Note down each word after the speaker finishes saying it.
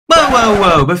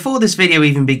Whoa, before this video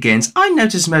even begins, I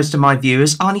noticed most of my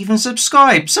viewers aren't even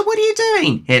subscribed, so what are you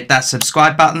doing? Hit that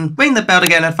subscribe button, ring the bell to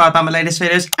get notified about my latest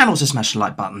videos, and also smash the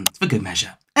like button for good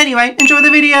measure. Anyway, enjoy the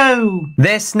video!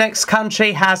 This next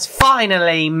country has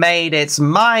finally made its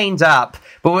mind up,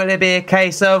 but will it be a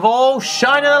case of all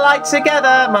shining a light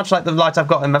together, much like the light I've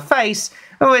got in my face,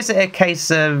 or is it a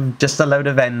case of just a load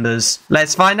of embers?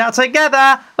 Let's find out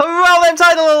together! Roll them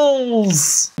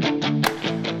titles!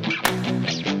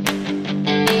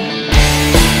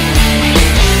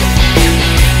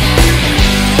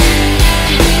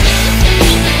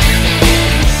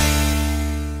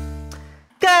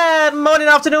 Good morning,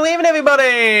 afternoon, evening,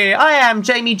 everybody! I am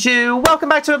Jamie Jew. Welcome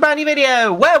back to a brand new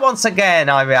video where once again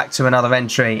I react to another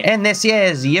entry in this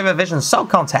year's Eurovision Song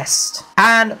Contest.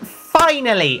 And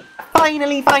finally,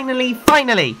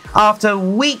 after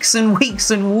weeks and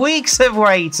weeks of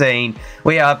waiting,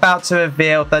 we are about to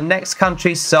reveal the next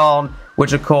country's song,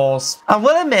 which of course, I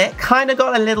will admit, kind of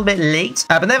got a little bit leaked.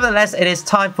 But nevertheless, it is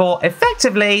time for,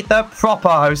 effectively, the proper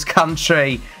host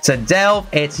country to delve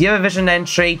its Eurovision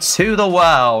entry to the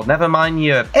world. Never mind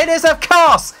Europe. It is, of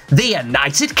course, the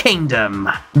United Kingdom.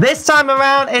 This time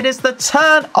around, it is the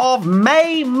turn of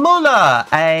Mae Muller,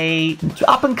 a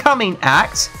up-and-coming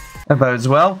act, that bodes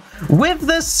well, with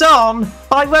the song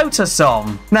I Wrote a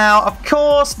Song. Now, of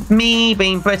course, me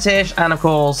being British, and of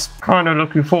course, kind of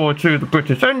looking forward to the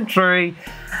British entry,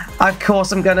 of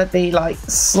course, I'm going to be, like,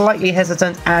 slightly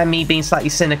hesitant, and me being slightly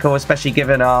cynical, especially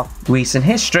given our recent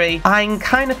history. I'm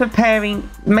kind of preparing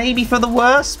maybe for the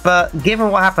worst, but given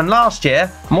what happened last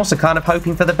year, I'm also kind of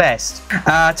hoping for the best.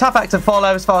 Tough act to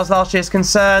follow as far as last year is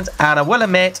concerned, and I will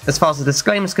admit, as far as the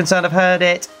disclaimer is concerned, I've heard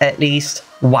it at least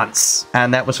once,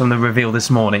 and that was from the reveal this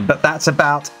morning, but that's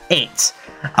about it.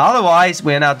 Otherwise,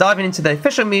 we're now diving into the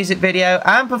official music video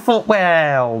and before,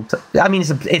 well, I mean,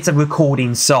 it's a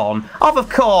recording song of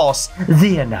course, the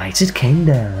United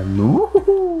Kingdom.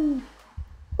 Ooh,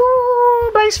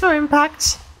 bass for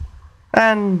impact,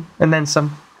 and then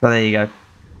some. Well, there you go.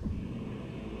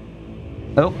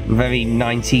 Oh, very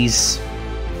 90s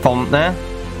font there,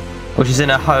 which is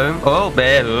in a home. Oh,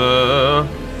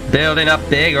 building up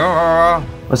big.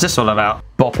 What's this all about?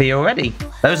 Boppy already.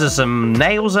 Those are some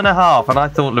nails and a half, and I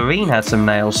thought Loreen had some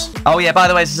nails. Oh yeah, by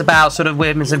the way, this is about sort of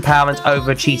women's empowerment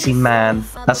over a cheating man.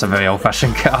 That's a very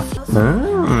old-fashioned car.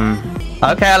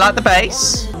 Okay, I like the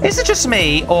bass. Is it just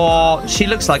me, or she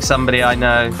looks like somebody I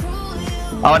know?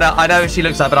 Oh no, I know who she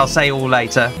looks like, but I'll say all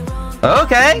later.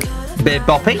 Okay, bit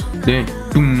boppy.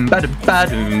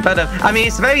 I mean,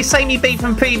 it's the very samey beat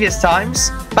from previous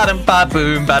times. But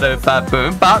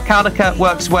counter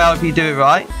works well if you do it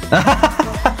right.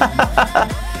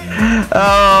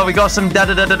 Oh, we got some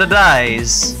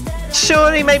da-da-da-da-da-days.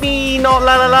 Surely maybe not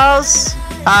la-la-las?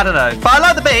 I don't know. But I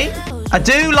like the beat. I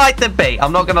do like the beat.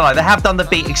 I'm not going to lie. They have done the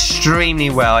beat extremely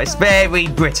well. It's very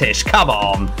British. Come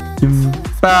on.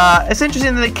 But it's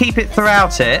interesting that they keep it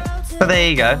throughout it. But there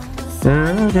you go.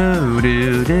 And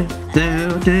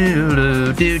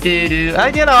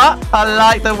you know what? I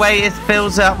like the way it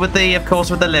fills up with the, of course,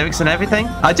 with the lyrics and everything.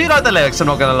 I do like the lyrics, I'm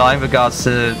not going to lie, in regards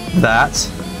to that.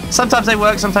 Sometimes they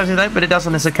work, sometimes they don't, but it does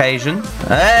on this occasion.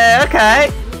 Okay.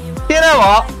 You know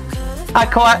what?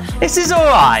 This is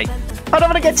alright. I don't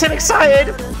want to get too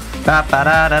excited.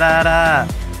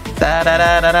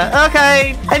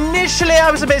 Okay. Initially, I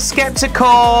was a bit skeptical.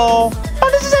 Oh,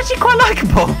 this is actually quite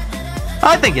likable.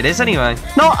 I think it is anyway.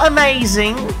 Not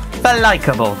amazing, but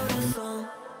likable.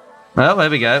 Oh, there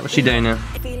we go. What's she doing now?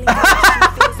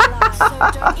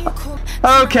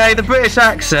 Okay, the British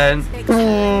accent.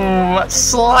 Ooh, that's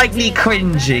slightly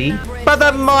cringy, but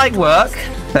that might work.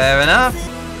 Fair enough.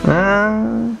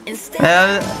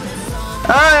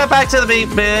 Back to the beat.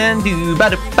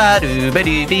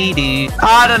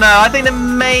 I don't know. I think they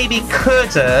maybe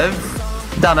could have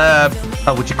done a...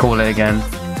 Oh, what'd you call it again?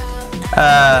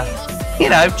 You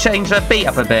know, change the beat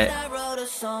up a bit.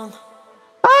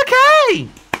 Okay!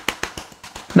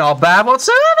 Not bad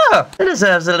whatsoever. It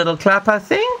deserves a little clap, I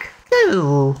think.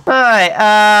 Cool. Alright,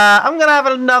 I'm going to have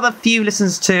another few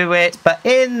listens to it, but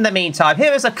in the meantime,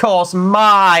 here is, of course,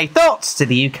 my thoughts to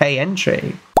the UK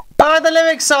entry. Alright, the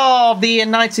lyrics of the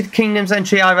United Kingdom's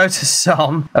entry, I Wrote a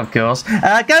Song, of course,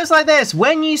 goes like this.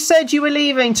 When you said you were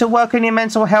leaving to work on your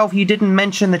mental health, you didn't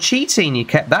mention the cheating. You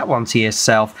kept that one to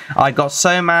yourself. I got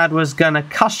so mad, was gonna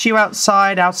cuss you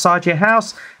outside your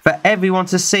house for everyone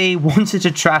to see. Wanted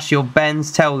to trash your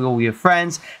Benz, tell all your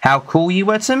friends how cool you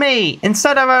were to me.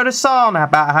 Instead, I wrote a song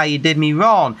about how you did me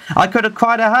wrong. I could have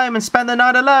cried at home and spent the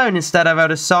night alone. Instead, I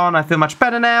wrote a song. I feel much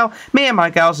better now. Me and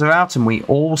my girls are out and we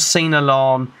all sing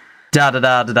along. Da da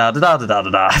da da da da da da da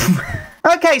da.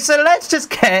 Okay, so let's just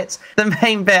get the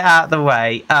main bit out of the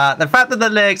way. The fact that the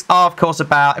lyrics are, of course,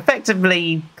 about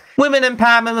effectively women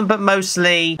empowerment, but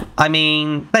mostly, I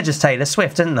mean, they're just Taylor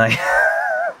Swift, aren't they?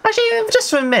 Actually, just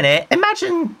for a minute,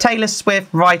 imagine Taylor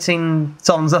Swift writing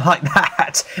songs like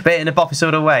that, but in a boppy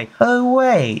sort of way. Oh,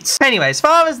 wait. Anyway, as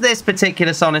far as this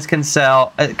particular song is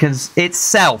concerned,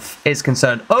 itself is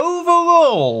concerned,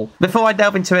 overall, before I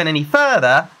delve into it any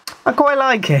further, I quite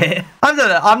like it.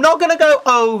 I'm not going to go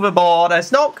overboard.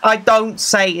 I don't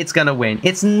say it's going to win.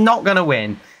 It's not going to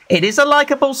win. It is a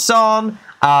likable song.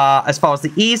 As far as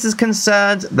the ease is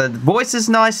concerned, the voice is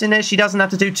nice in it. She doesn't have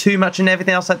to do too much and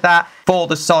everything else like that for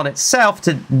the song itself,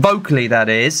 vocally that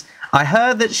is. I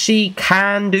heard that she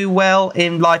can do well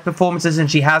in live performances and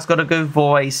she has got a good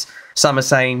voice. Some are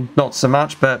saying not so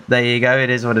much, but there you go. It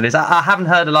is what it is. I haven't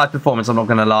heard a live performance, I'm not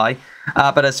going to lie.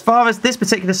 But as far as this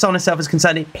particular song itself is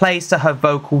concerned, it plays to her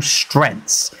vocal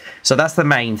strengths. So that's the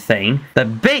main thing. The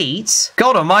beat,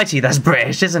 God almighty, that's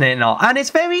British, isn't it not? And it's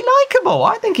very likeable.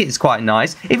 I think it's quite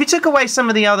nice. If you took away some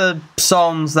of the other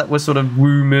songs that were sort of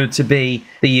rumoured to be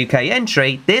the UK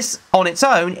entry, this on its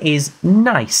own is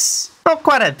nice. Not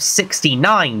quite a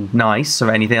 69 nice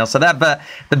or anything else like that, but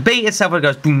the beat itself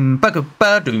goes boom, bugga,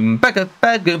 ba-doom, bugga,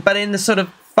 ba-goom, but in the sort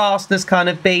of fastness kind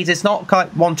of beat. It's not quite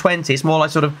 120, it's more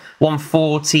like sort of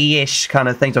 140-ish kind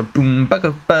of thing. So boom,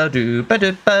 bugga, ba-doo,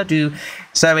 ba-doo, ba-doo.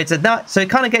 So it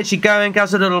kind of gets you going,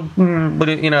 goes a little,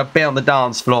 you know, bit on the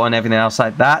dance floor and everything else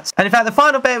like that. And in fact, the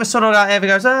final bit was sort of like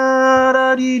everything goes.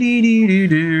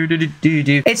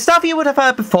 It's stuff you would have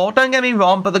heard before, don't get me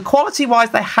wrong, but the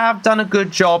quality-wise, they have done a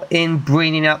good job in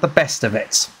bringing out the best of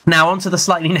it. Now, on to the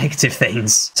slightly negative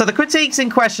things. So the critiques in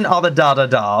question are the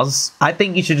da-da-das. I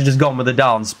think you should have just gone with the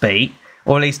dance beat,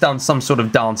 or at least done some sort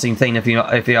of dancing thing if you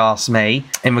ask me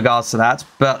in regards to that,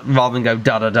 but rather than go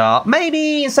da-da-da.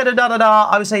 Maybe instead of da-da-da,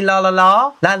 I would say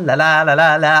la-la-la,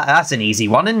 la-la-la-la-la-la. That's an easy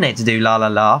one, isn't it, to do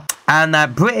la-la-la? And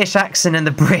that British accent in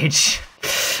the bridge,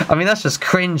 I mean, that's just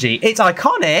cringy. It's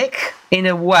iconic in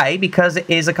a way because it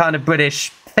is a kind of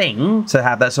British thing to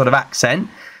have that sort of accent.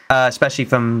 Especially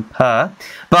from her.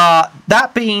 But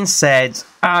that being said,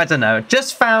 I don't know,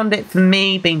 just found it for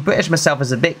me, being British myself,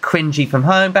 as a bit cringy from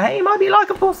home, but hey, it might be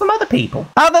likeable from other people.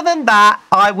 Other than that,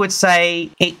 I would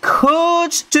say it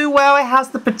could do well. It has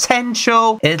the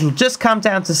potential. It'll just come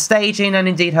down to staging and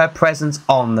indeed her presence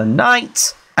on the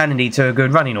night. And indeed to a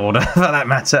good running order, for that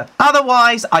matter.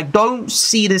 Otherwise, I don't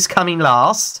see this coming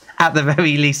last. At the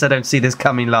very least, I don't see this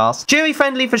coming last.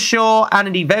 Jury-friendly for sure, and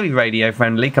indeed very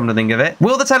radio-friendly, come to think of it.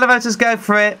 Will the televoters go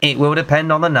for it? It will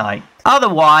depend on the night.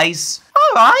 Otherwise,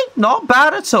 alright, not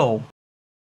bad at all.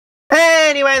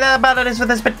 Anyway, that about it is for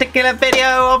this particular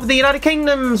video of the United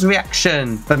Kingdom's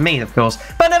reaction. For me, of course.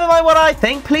 But never mind what I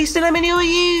think. Please do let me know what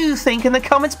you think in the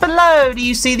comments below. Do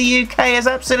you see the UK as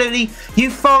absolutely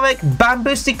euphoric,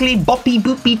 bamboostically, boppy,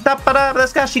 boopy, da-ba-da,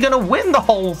 that's actually going to win the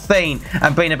whole thing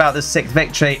and bring about the 6th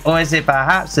victory? Or is it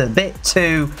perhaps a bit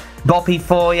too boppy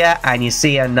for you and you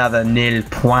see another nil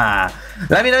point?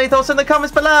 Let me know your thoughts in the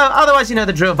comments below. Otherwise, you know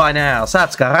the drill by now.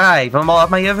 Subscribe for more of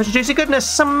my Eurovision juicy goodness.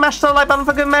 Smash the like button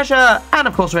for good measure. And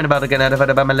of course, ring the bell to get notified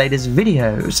about my latest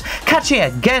videos. Catch you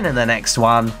again in the next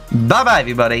one. Bye-bye,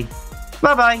 everybody.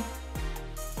 Bye-bye.